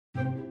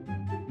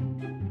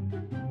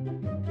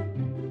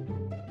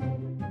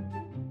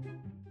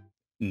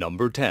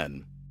Number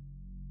 10.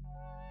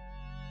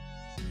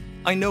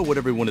 I know what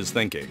everyone is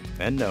thinking,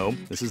 and no,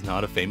 this is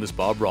not a famous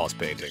Bob Ross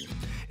painting.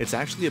 It's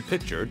actually a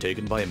picture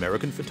taken by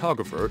American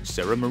photographer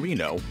Sarah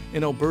Marino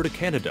in Alberta,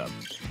 Canada,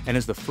 and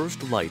as the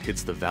first light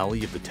hits the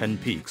Valley of the Ten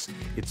Peaks,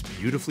 it's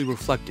beautifully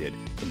reflected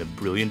in the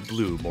brilliant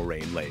blue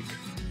moraine lake.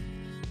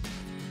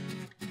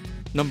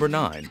 Number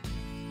 9.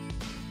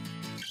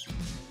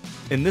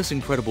 In this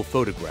incredible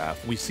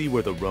photograph, we see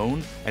where the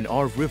Rhone and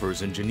Arve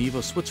rivers in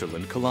Geneva,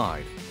 Switzerland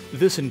collide.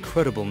 This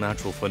incredible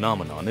natural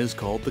phenomenon is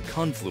called the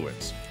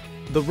confluence.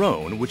 The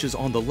Rhone, which is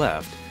on the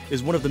left,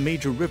 is one of the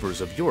major rivers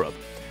of Europe,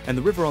 and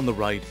the river on the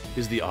right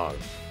is the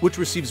Arve, which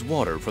receives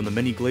water from the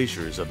many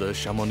glaciers of the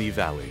Chamonix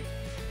Valley.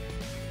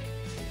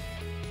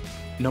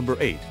 Number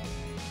 8.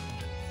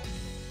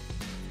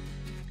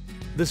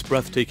 This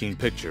breathtaking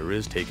picture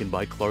is taken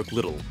by Clark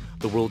Little,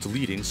 the world's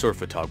leading surf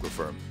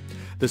photographer.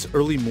 This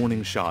early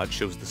morning shot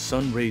shows the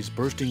sun rays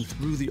bursting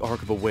through the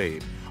arc of a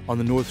wave on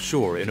the north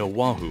shore in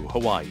Oahu,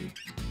 Hawaii.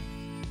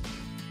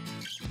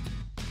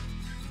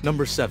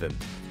 Number 7.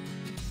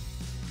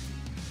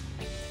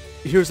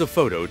 Here's a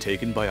photo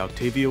taken by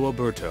Octavio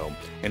Aburto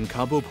in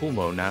Cabo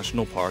Pulmo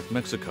National Park,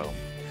 Mexico.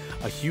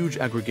 A huge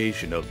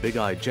aggregation of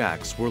big-eyed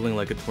jacks swirling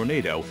like a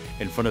tornado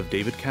in front of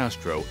David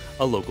Castro,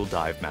 a local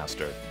dive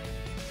master.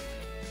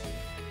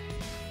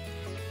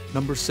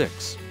 Number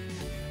 6.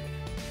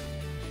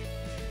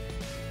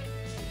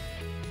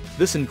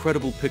 This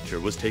incredible picture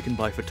was taken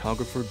by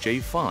photographer Jay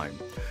Fine,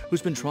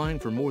 who's been trying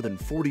for more than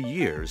 40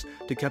 years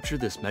to capture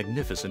this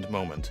magnificent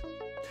moment.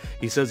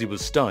 He says he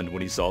was stunned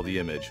when he saw the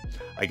image.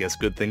 I guess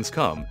good things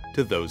come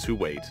to those who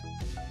wait.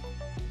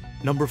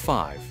 Number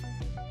 5.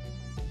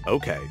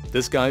 Okay,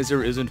 this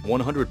geyser isn't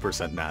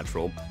 100%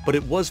 natural, but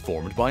it was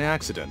formed by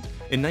accident.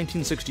 In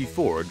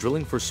 1964,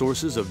 drilling for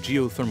sources of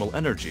geothermal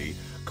energy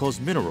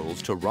caused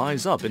minerals to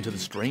rise up into the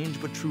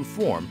strange but true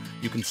form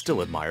you can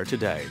still admire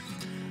today.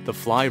 The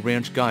Fly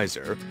Ranch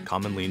Geyser,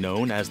 commonly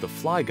known as the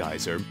Fly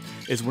Geyser,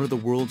 is one of the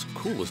world's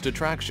coolest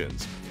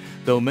attractions,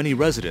 though many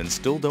residents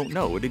still don't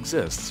know it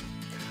exists.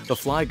 The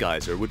Fly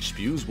Geyser, which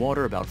spews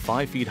water about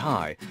 5 feet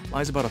high,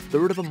 lies about a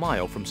third of a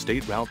mile from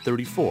State Route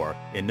 34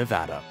 in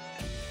Nevada.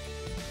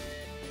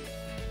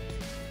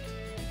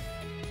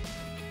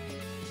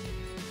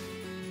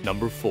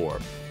 Number 4.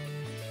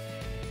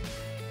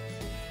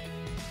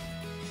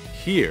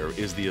 Here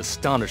is the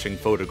astonishing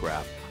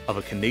photograph of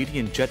a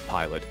Canadian jet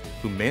pilot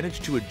who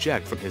managed to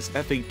eject from his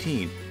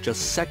F18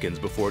 just seconds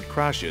before it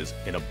crashes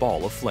in a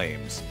ball of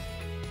flames.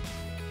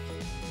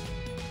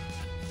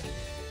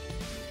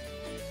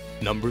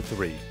 Number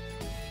 3.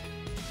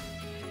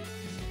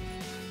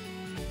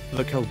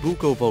 The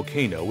Calbuco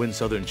volcano in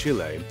southern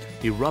Chile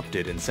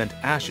erupted and sent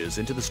ashes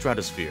into the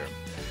stratosphere.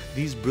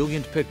 These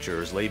brilliant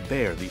pictures lay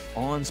bare the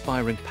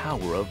awe-inspiring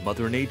power of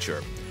Mother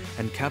Nature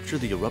and capture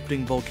the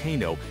erupting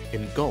volcano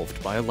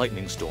engulfed by a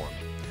lightning storm.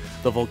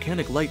 The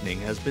volcanic lightning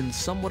has been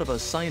somewhat of a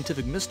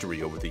scientific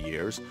mystery over the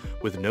years,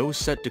 with no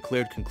set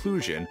declared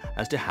conclusion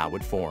as to how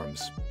it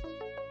forms.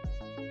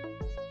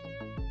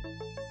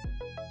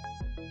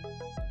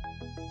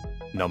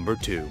 Number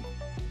 2.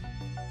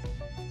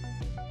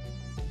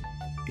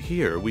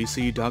 Here we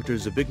see Dr.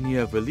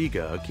 Zbigniew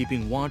Religa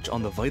keeping watch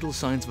on the vital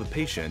signs of a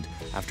patient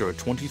after a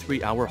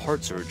 23-hour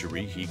heart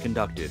surgery he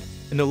conducted.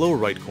 In the lower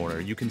right corner,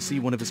 you can see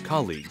one of his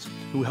colleagues,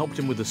 who helped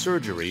him with the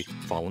surgery,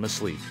 fallen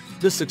asleep.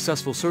 This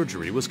successful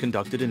surgery was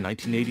conducted in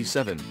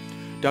 1987.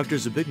 Dr.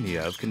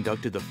 Zbigniew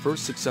conducted the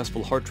first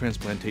successful heart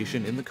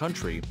transplantation in the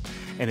country,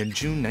 and in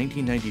June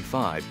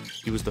 1995,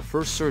 he was the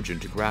first surgeon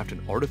to graft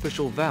an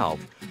artificial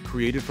valve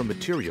created from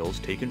materials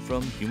taken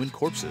from human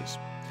corpses.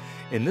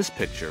 In this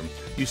picture,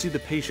 you see the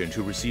patient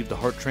who received the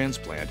heart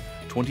transplant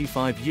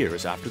 25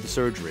 years after the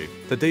surgery.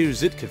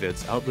 Tadeusz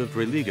Zbigniew outlived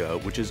Religa,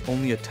 which is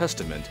only a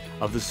testament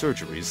of the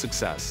surgery's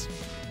success.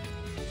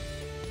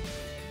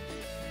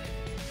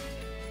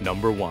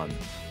 Number 1.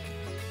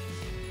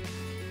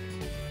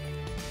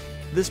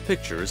 This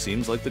picture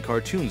seems like the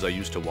cartoons I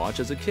used to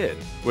watch as a kid,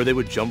 where they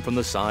would jump from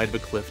the side of a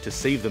cliff to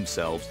save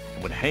themselves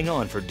and would hang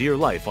on for dear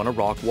life on a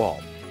rock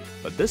wall.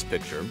 But this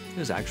picture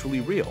is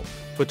actually real.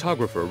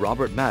 Photographer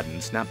Robert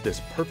Madden snapped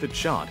this perfect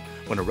shot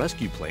when a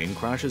rescue plane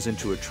crashes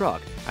into a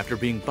truck after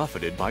being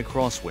buffeted by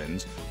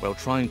crosswinds while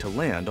trying to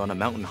land on a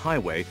mountain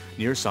highway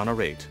near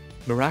Sonarate.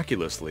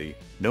 Miraculously,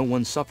 no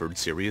one suffered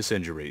serious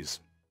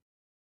injuries.